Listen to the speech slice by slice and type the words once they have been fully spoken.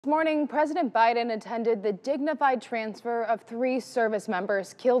This morning, President Biden attended the dignified transfer of 3 service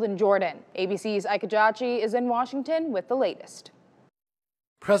members killed in Jordan. ABC's Ike Ajachi is in Washington with the latest.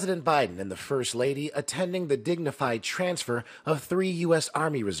 President Biden and the First Lady attending the dignified transfer of 3 U.S.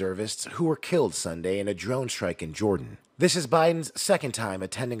 Army reservists who were killed Sunday in a drone strike in Jordan. This is Biden's second time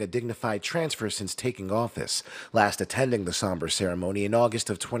attending a dignified transfer since taking office, last attending the somber ceremony in August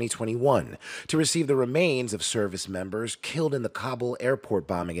of 2021 to receive the remains of service members killed in the Kabul airport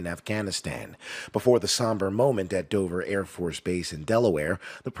bombing in Afghanistan. Before the somber moment at Dover Air Force Base in Delaware,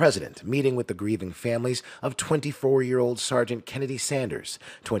 the president meeting with the grieving families of 24-year-old Sergeant Kennedy Sanders,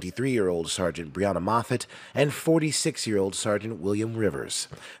 23-year-old Sergeant Breonna Moffett, and 46-year-old Sergeant William Rivers.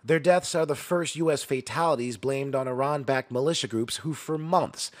 Their deaths are the first U.S. fatalities blamed on Iran-backed militia groups who for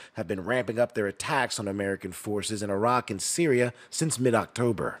months have been ramping up their attacks on American forces in Iraq and Syria since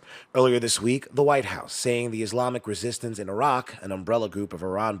mid-October. Earlier this week, the White House saying the Islamic Resistance in Iraq, an umbrella group of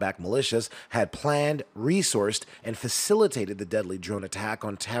Iran-backed militias, had planned, resourced, and facilitated the deadly drone attack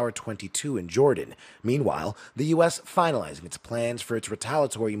on Tower 22 in Jordan. Meanwhile, the U.S. finalizing its plans for its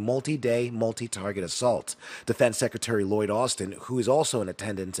retaliatory multi-day, multi-target assault. Defense Secretary Lloyd Austin, who is also in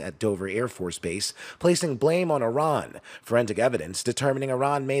attendance at Dover Air Force Base, placing blame on Iran. Forensic evidence determining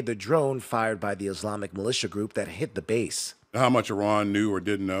Iran made the drone fired by the Islamic militia group that hit the base. How much Iran knew or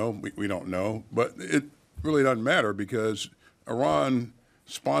didn't know, we don't know. But it really doesn't matter because Iran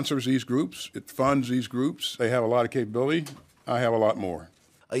sponsors these groups. It funds these groups. They have a lot of capability. I have a lot more.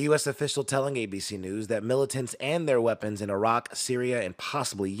 A U.S. official telling ABC News that militants and their weapons in Iraq, Syria, and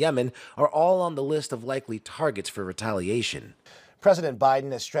possibly Yemen are all on the list of likely targets for retaliation. President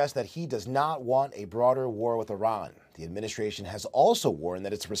Biden has stressed that he does not want a broader war with Iran. The administration has also warned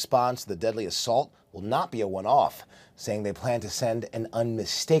that its response to the deadly assault will not be a one-off, saying they plan to send an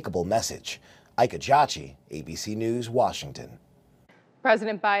unmistakable message. Ike Ajachi, ABC News, Washington.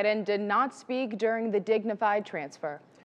 President Biden did not speak during the dignified transfer.